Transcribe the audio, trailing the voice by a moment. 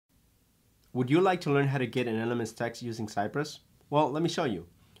Would you like to learn how to get an element's text using Cypress? Well, let me show you.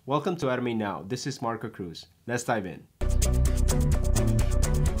 Welcome to automateNow. This is Marco Cruz. Let's dive in.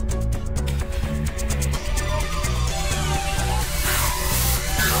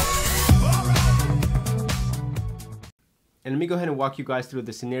 And let me go ahead and walk you guys through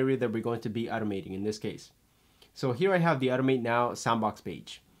the scenario that we're going to be automating in this case. So here I have the automateNow sandbox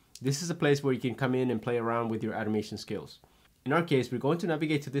page. This is a place where you can come in and play around with your automation skills. In our case, we're going to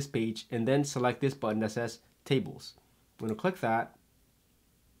navigate to this page and then select this button that says Tables. We're going to click that,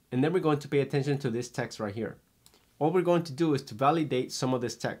 and then we're going to pay attention to this text right here. All we're going to do is to validate some of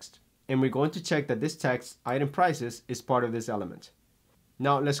this text, and we're going to check that this text, item prices, is part of this element.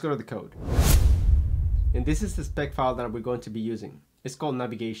 Now let's go to the code. And this is the spec file that we're going to be using. It's called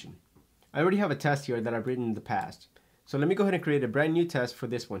navigation. I already have a test here that I've written in the past. So let me go ahead and create a brand new test for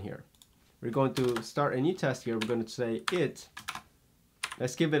this one here. We're going to start a new test here. We're going to say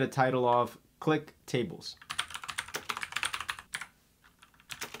let's give it a title of click tables.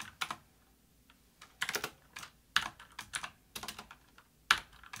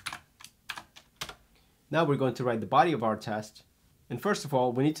 Now we're going to write the body of our test. And first of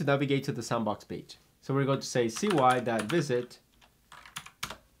all, we need to navigate to the sandbox page. So we're going to say cy.visit,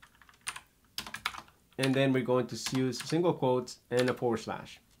 and then we're going to use single quotes and a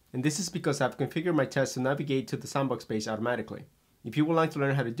 /. And this is because I've configured my test to navigate to the sandbox page automatically. If you would like to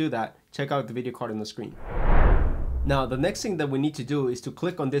learn how to do that, check out the video card on the screen. Now, the next thing that we need to do is to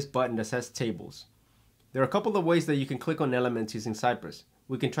click on this button that says Tables. There are a couple of ways that you can click on elements using Cypress.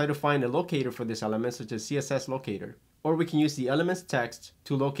 We can try to find a locator for this element, such as CSS locator, or we can use the element's text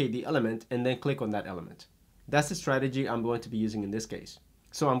to locate the element and then click on that element. That's the strategy I'm going to be using in this case.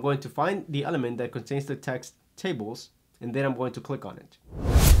 So I'm going to find the element that contains the text tables, and then I'm going to click on it.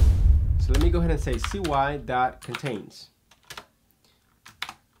 So let me go ahead and say cy.contains.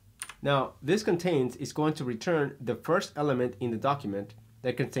 Now this contains is going to return the first element in the document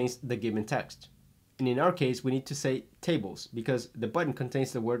that contains the given text. And in our case, we need to say tables because the button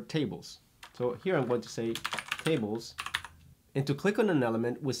contains the word tables. So here I'm going to say tables. And to click on an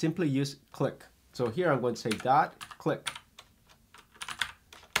element, we simply use click. So here I'm going to say .click.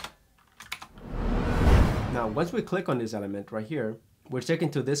 Now, once we click on this element right here, we're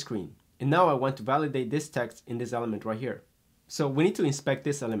taken to this screen. And now I want to validate this text in this element right here. So we need to inspect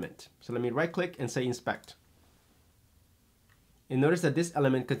this element. So let me right click and say inspect. And notice that this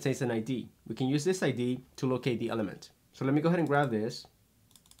element contains an ID. We can use this ID to locate the element. So let me go ahead and grab this.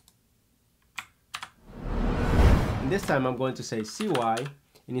 And this time I'm going to say cy,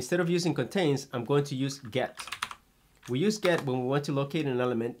 and instead of using contains, I'm going to use get. We use get when we want to locate an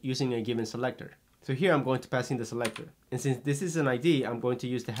element using a given selector. So here I'm going to pass in the selector. And since this is an ID, I'm going to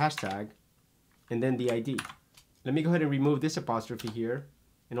use the hashtag and then the ID. Let me go ahead and remove this apostrophe here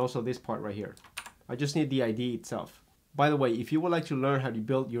and also this part right here. I just need the ID itself. By the way, if you would like to learn how to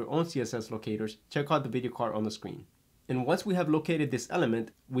build your own CSS locators, check out the video card on the screen. And once we have located this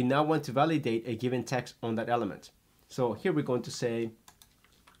element, we now want to validate a given text on that element. So here we're going to say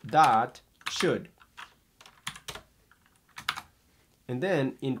 .should. And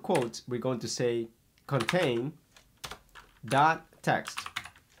then in quotes, we're going to say contain .text.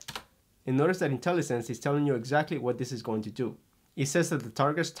 And notice that IntelliSense is telling you exactly what this is going to do. It says that the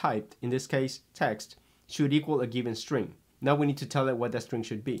targets typed, in this case text, should equal a given string. Now we need to tell it what that string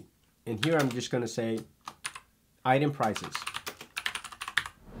should be. And here I'm just going to say item prices.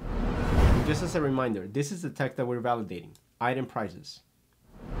 And just as a reminder, this is the text that we're validating, item prices.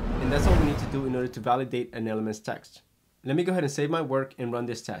 And that's all we need to do in order to validate an element's text. Let me go ahead and save my work and run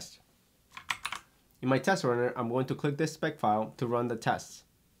this test. In my test runner, I'm going to click this spec file to run the tests.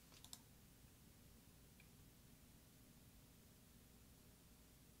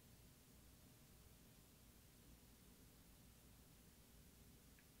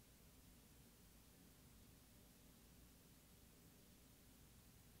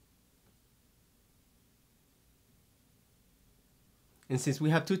 And since we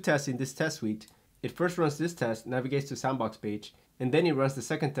have two tests in this test suite, it first runs this test, navigates to sandbox page, and then it runs the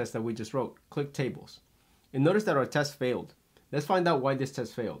second test that we just wrote, click tables. And notice that our test failed. Let's find out why this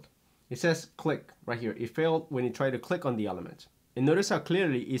test failed. It says click right here. It failed when it tried to click on the element. And notice how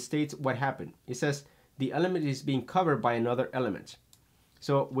clearly it states what happened. It says the element is being covered by another element.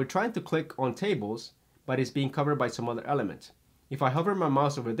 So we're trying to click on tables, but it's being covered by some other element. If I hover my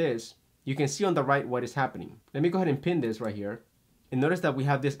mouse over this, you can see on the right what is happening. Let me go ahead and pin this right here. And notice that we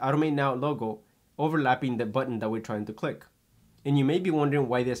have this automateNow logo overlapping the button that we're trying to click. And you may be wondering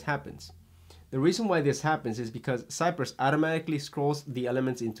why this happens. The reason why this happens is because Cypress automatically scrolls the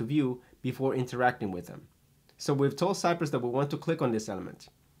elements into view before interacting with them. So we've told Cypress that we want to click on this element,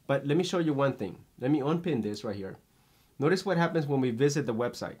 But let me show you one thing. Let me unpin this right here. Notice what happens when we visit the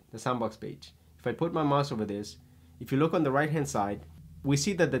website, the sandbox page. If I put my mouse over this, if you look on the right hand side, we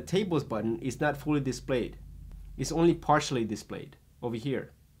see that the tables button is not fully displayed. It's only partially displayed over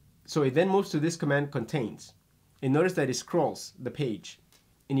here. So it then moves to this command contains. And notice that it scrolls the page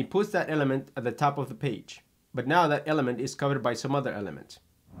and it puts that element at the top of the page. But now that element is covered by some other element.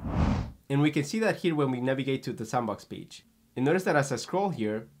 And we can see that here when we navigate to the sandbox page. And notice that as I scroll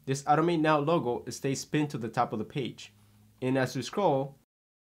here, this automateNow logo stays pinned to the top of the page. And as we scroll,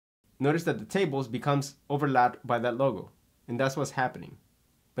 notice that the tables becomes overlapped by that logo. And that's what's happening.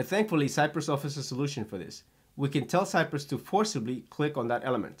 But thankfully, Cypress offers a solution for this. We can tell Cypress to forcibly click on that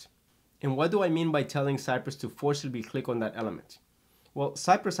element. And what do I mean by telling Cypress to forcibly click on that element? Well,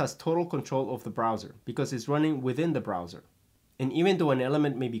 Cypress has total control of the browser because it's running within the browser. And even though an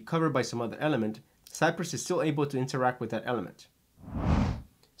element may be covered by some other element, Cypress is still able to interact with that element.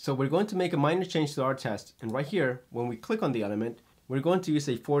 So we're going to make a minor change to our test, and right here, when we click on the element, we're going to use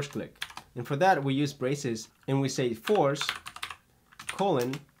a force click. And for that, we use braces, and we say force,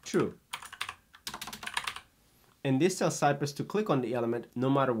 true. And this tells Cypress to click on the element no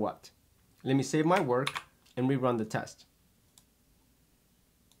matter what. Let me save my work and rerun the test.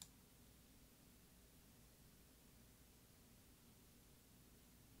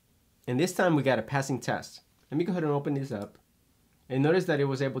 And this time we got a passing test. Let me go ahead and open this up. And notice that it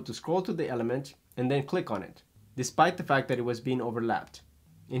was able to scroll to the element and then click on it, despite the fact that it was being overlapped.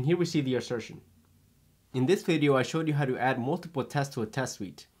 And here we see the assertion. In this video, I showed you how to add multiple tests to a test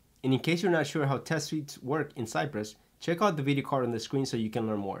suite. And in case you're not sure how test suites work in Cypress, check out the video card on the screen so you can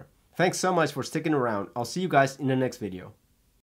learn more. Thanks so much for sticking around. I'll see you guys in the next video.